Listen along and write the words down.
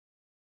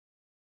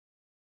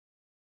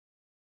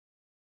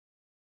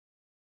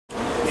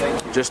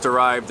Just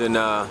arrived in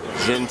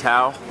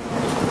Qingdao.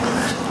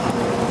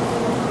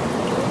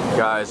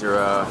 Guys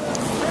are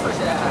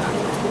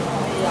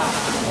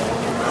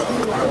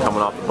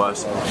coming off the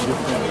bus.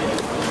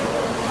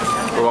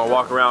 We're gonna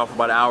walk around for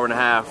about an hour and a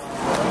half.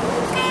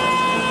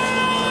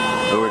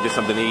 And we're gonna get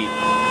something to eat.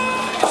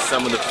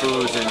 Some of the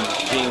foods in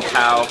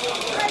Qingdao.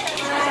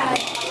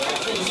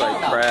 It's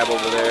like crab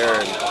over there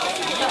and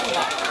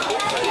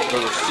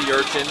little sea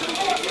urchin.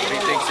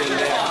 Anything's in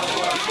there.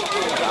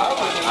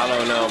 I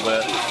don't know,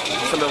 but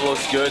some of it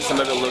looks good, some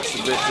of it looks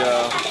a bit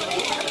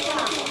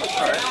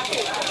alright.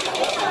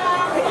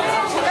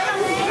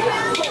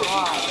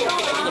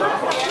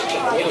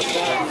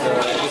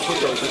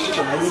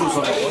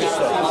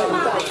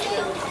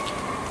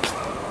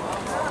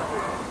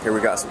 Here we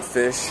got some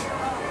fish.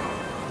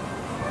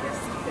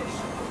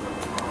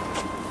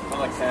 I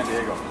like San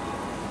Diego.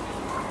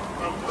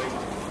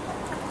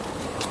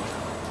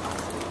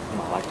 I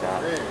like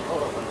that.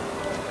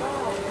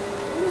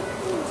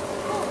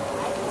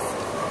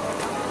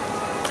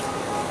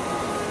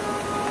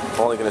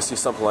 Only going to see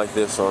something like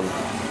this on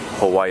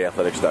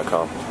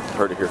HawaiiAthletics.com.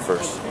 Heard it here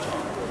first.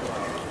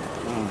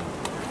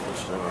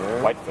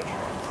 Whitefish.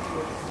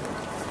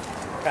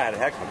 God,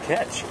 heck of a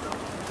catch.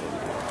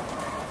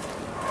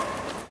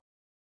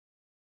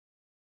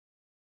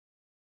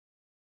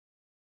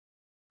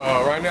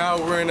 Right now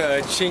we're in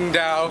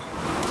Qingdao.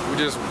 We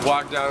just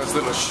walked down this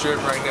little strip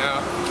right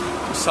now.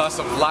 We saw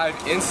some live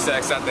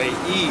insects that they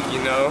eat,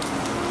 you know.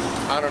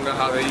 I don't know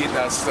how they eat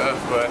that stuff,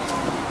 but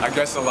I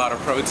guess a lot of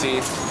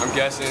protein, I'm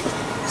guessing.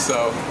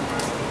 So,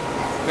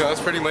 you know,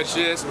 that's pretty much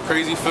it. Some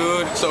crazy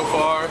food so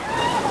far.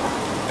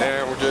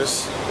 And we're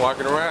just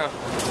walking around.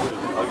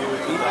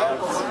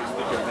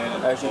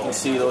 As you can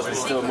see, those are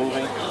still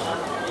moving.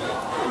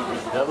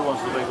 The other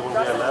ones look like the one we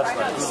had last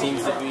night.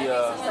 Seems to be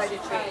a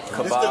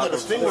kebab. They still got the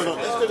stingers on.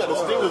 They still got the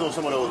stingers on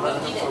some of those,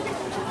 man.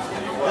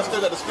 They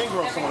still got the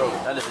stinger on some of those.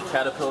 That is a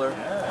caterpillar.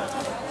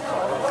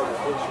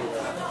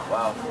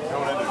 Wow.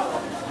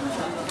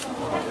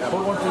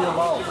 Put one to your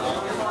mouth.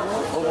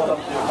 Put one up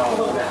to your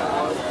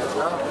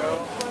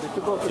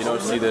mouth. You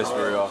don't see this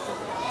very often.